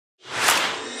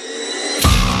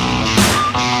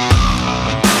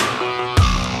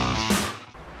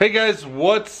Hey guys,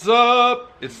 what's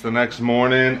up? It's the next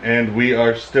morning and we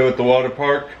are still at the water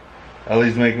park.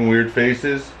 Ellie's making weird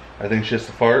faces. I think she has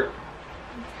to fart.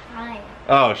 I'm tired.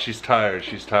 Oh, she's tired.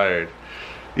 She's tired.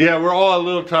 Yeah, we're all a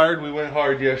little tired. We went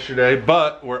hard yesterday,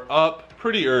 but we're up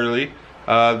pretty early.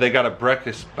 They got a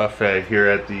breakfast buffet here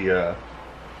at the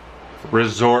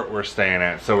resort we're staying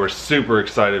at, so we're super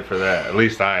excited for that. At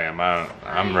least I am.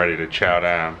 I'm ready to chow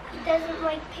down. He doesn't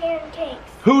like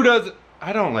pancakes. Who doesn't?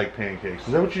 I don't like pancakes.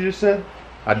 Is that what you just said?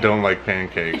 I don't like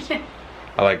pancakes.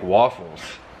 I like waffles.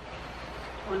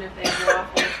 I wonder if they have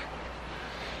waffles.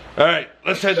 Alright,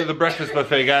 let's head to the breakfast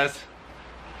buffet, guys.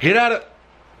 Get out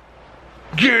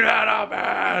of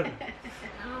bed!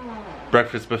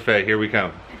 Breakfast buffet, here we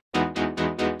come.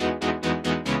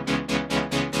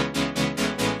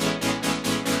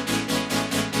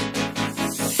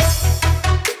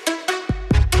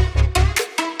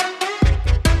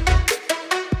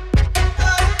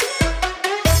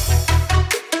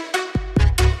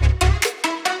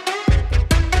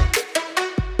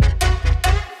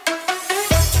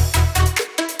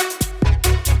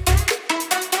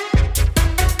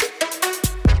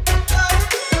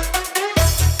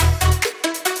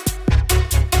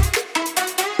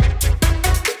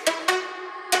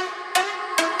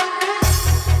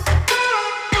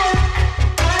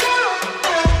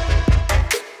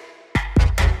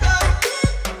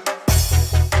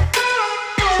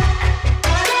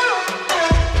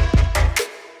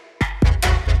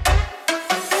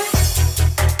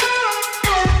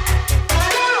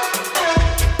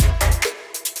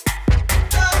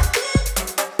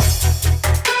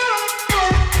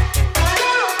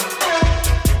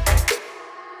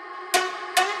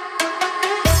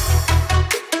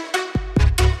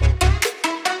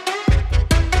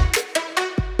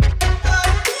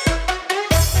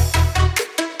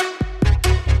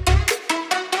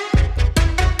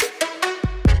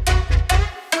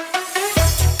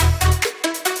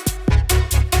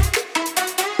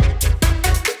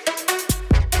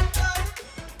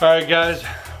 Alright guys,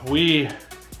 we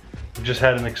just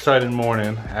had an exciting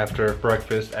morning after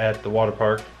breakfast at the water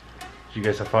park. Did you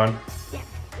guys have fun? Yeah.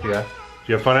 Yeah? Did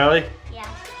you have fun, Ellie? Yeah.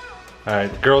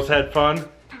 Alright, the girls had fun.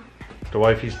 The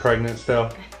wifey's pregnant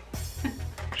still.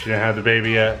 She didn't have the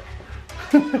baby yet.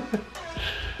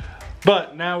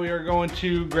 But now we are going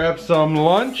to grab some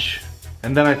lunch,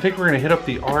 and then I think we're gonna hit up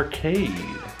the arcade.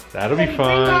 That'll be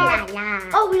fun.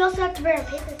 Oh, we also have to bring our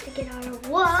papers to get our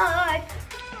reward.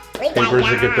 Papers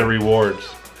to get the rewards.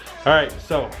 Alright,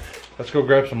 so let's go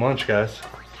grab some lunch, guys.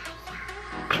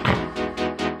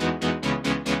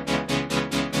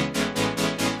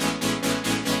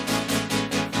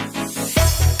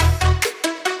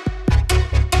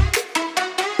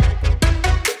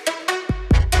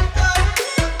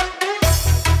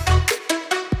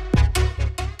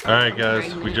 Alright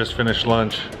guys, we just finished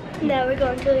lunch. Now we're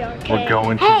going to the arcade. We're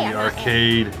going to the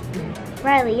arcade.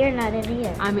 Riley, you're not in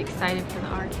here. I'm excited for the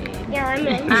arcade. Yeah, I'm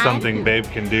in. Something Babe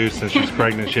can do since she's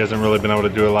pregnant. She hasn't really been able to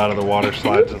do a lot of the water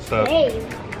slides and stuff. Babe.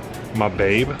 My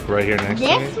babe, right here next to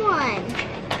me. This one.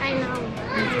 I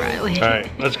know. Riley.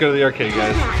 Alright, let's go to the arcade,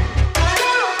 guys.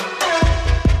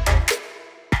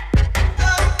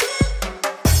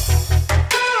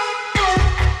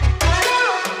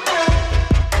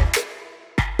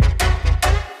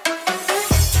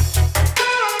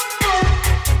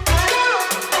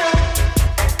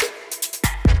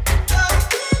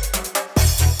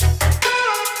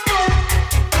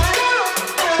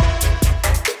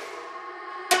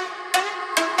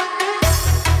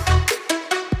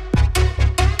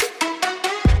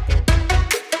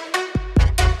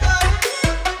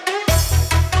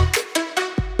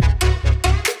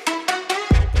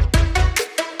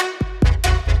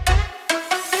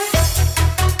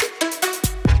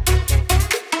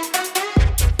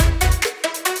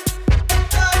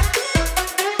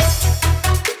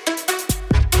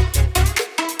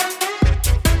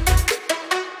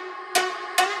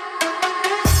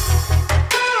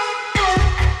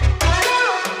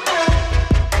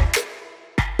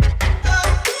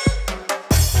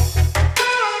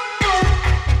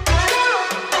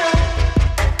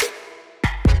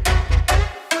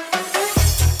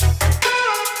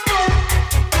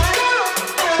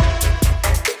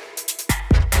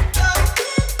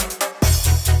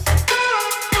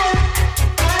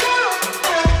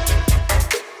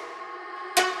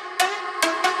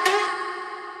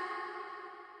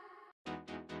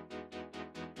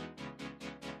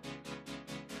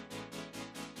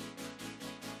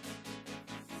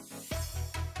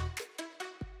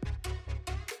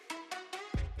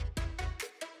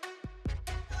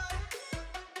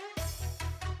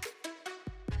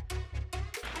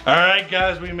 All right,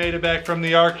 guys, we made it back from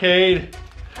the arcade.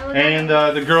 And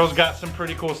the girls got some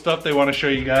pretty cool stuff they want to show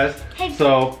you guys. Hey,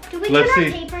 so do we let's put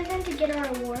see. our papers in to get our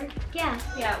award? Yeah.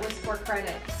 Yeah, it was for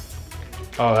credit.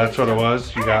 Oh, that's what it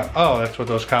was. You got. Oh, that's what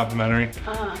those complimentary.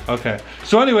 Okay.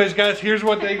 So, anyways, guys, here's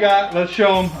what they got. Let's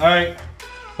show them. All right.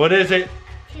 What is it?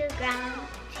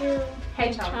 Two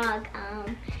Hedgehog.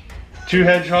 Two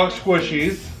hedgehog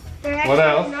squishies. What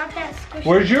else? Not that squishy.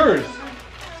 Where's yours?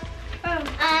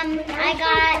 I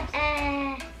got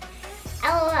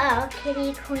LOL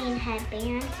Kitty Queen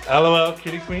headband. LOL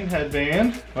Kitty Queen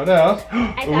headband. What else?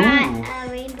 I got a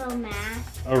rainbow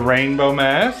mask. A rainbow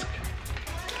mask.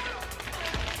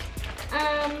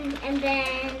 And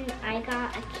then I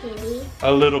got a kitty.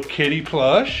 A little kitty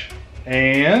plush.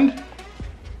 And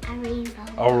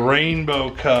a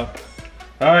rainbow cup.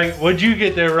 All right, what'd you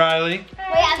get there, Riley? Wait,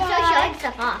 I'm still showing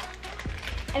stuff off.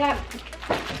 I got.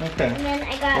 Okay. And then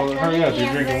I got Well, hurry up,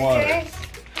 you're drinking water.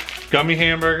 hamburgers Gummy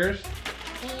hamburgers.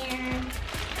 and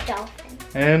dolphin.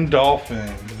 And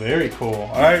dolphins. Very cool.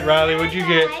 All right, Riley, what'd you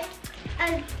get?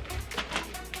 A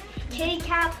kitty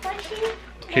cat plushie.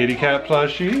 Kitty cat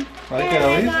plushie, like And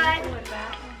Ellie's. I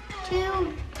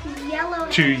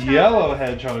got two Yellow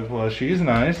hedgehog plushies.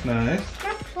 Nice, nice.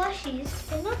 They're plushies.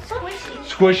 They look squishy.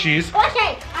 Squishies.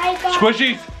 Okay, I got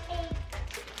Squishies.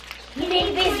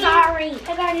 Baby, sorry.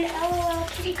 I got an LOL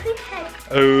Kitty Queen head.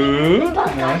 Ooh, Both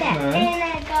got nice, that. nice. And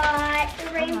I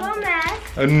got a rainbow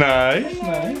mask. Nice, And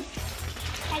then nice.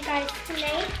 I got a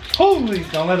snake. Holy,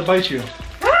 don't let it bite you.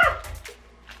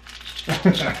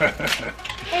 And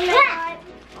I got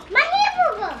my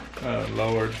hamburger. Oh,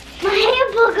 Lord. My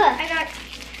hamburger. I got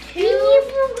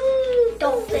two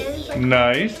dolphins.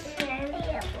 Nice. And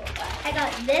I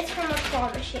got this from a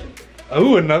claw machine.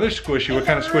 Oh, another squishy. What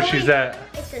kind of squishy is that?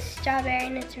 It's a strawberry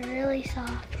and it's really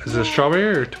soft. Is it a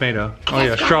strawberry or a tomato? Oh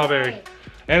yeah, strawberry.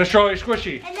 And a strawberry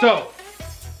squishy. So,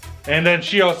 and then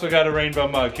she also got a rainbow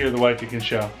mug. Here, the wife you can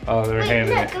show. Oh, they're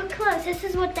handing Look, it. go close. This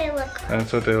is what they look like.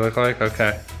 That's what they look like?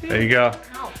 Okay, there you go.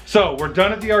 So, we're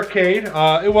done at the arcade.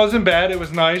 It wasn't bad, it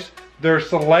was nice. Their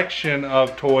selection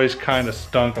of toys kind of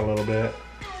stunk a little bit.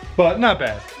 But not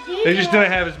bad. They just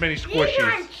didn't have as many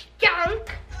squishies.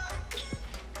 Junk.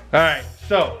 Alright,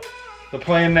 so the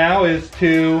plan now is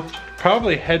to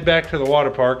probably head back to the water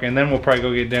park and then we'll probably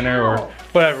go get dinner or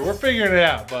whatever. We're figuring it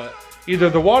out, but either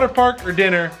the water park or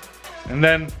dinner and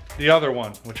then the other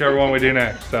one, whichever one we do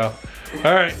next. So,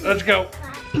 alright, let's go.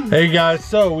 Hey guys,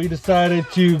 so we decided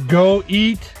to go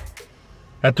eat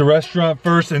at the restaurant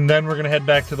first and then we're gonna head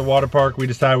back to the water park. We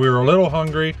decided we were a little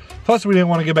hungry. Plus we didn't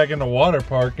want to get back in the water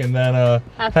park and then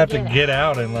have to get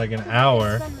out in like an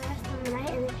hour.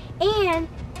 And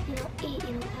you don't eat,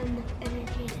 you don't have enough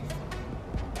energy.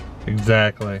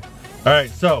 Exactly. All right,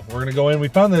 so we're gonna go in. We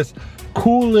found this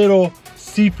cool little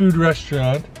seafood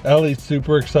restaurant. Ellie's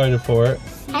super excited for it.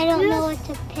 I don't know what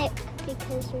to pick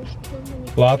because there's too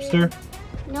many. Lobster?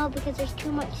 No, because there's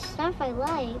too much stuff I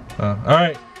like. All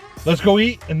right, let's go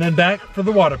eat and then back for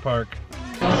the water park.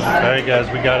 All right, guys,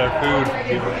 we got our food.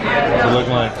 What's it look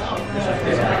like?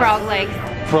 Frog legs.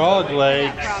 Frog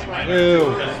legs.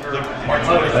 Ew.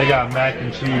 They got mac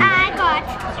and cheese. I got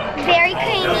very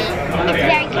creamy. It's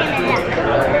very creamy.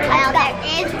 Well, there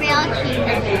is real cheese in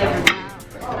it.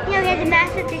 You know, there's a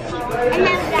massive cheese. And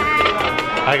then we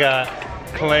got... I got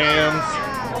clams,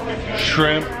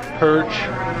 shrimp, perch,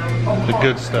 the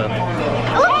good stuff.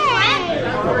 Oh,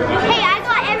 hey, I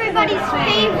got everybody's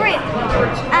favorite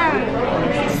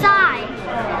side.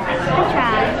 I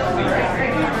tried.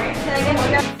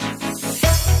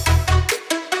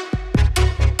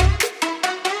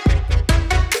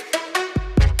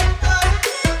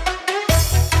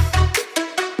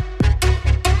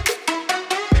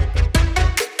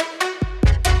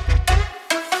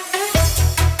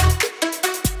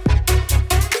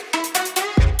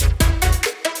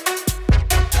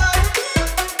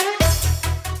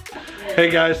 Hey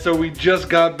guys, so we just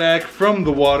got back from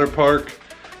the water park.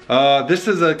 This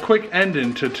is a quick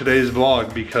ending to today's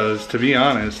vlog because, to be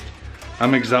honest,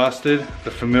 I'm exhausted.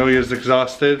 The familia's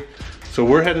exhausted. So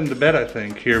we're heading to bed, I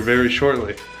think, here very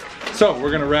shortly. So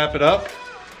we're gonna wrap it up.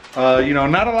 You know,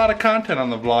 not a lot of content on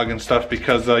the vlog and stuff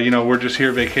because, you know, we're just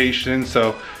here vacationing.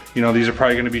 So, you know, these are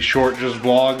probably gonna be short just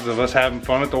vlogs of us having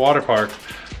fun at the water park.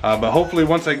 But hopefully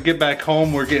once I get back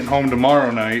home, we're getting home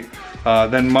tomorrow night.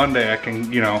 Then Monday I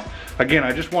can, you know, again,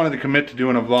 I just wanted to commit to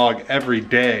doing a vlog every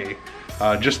day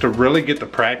just to really get the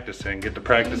practice in. Get the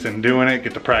practice in doing it,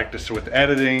 get the practice with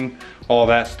editing, all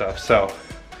that stuff. So,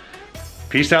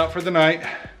 peace out for the night.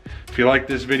 If you like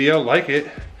this video, like it.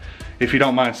 If you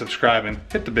don't mind subscribing,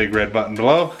 hit the big red button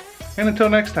below. And until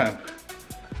next time,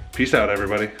 peace out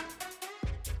everybody.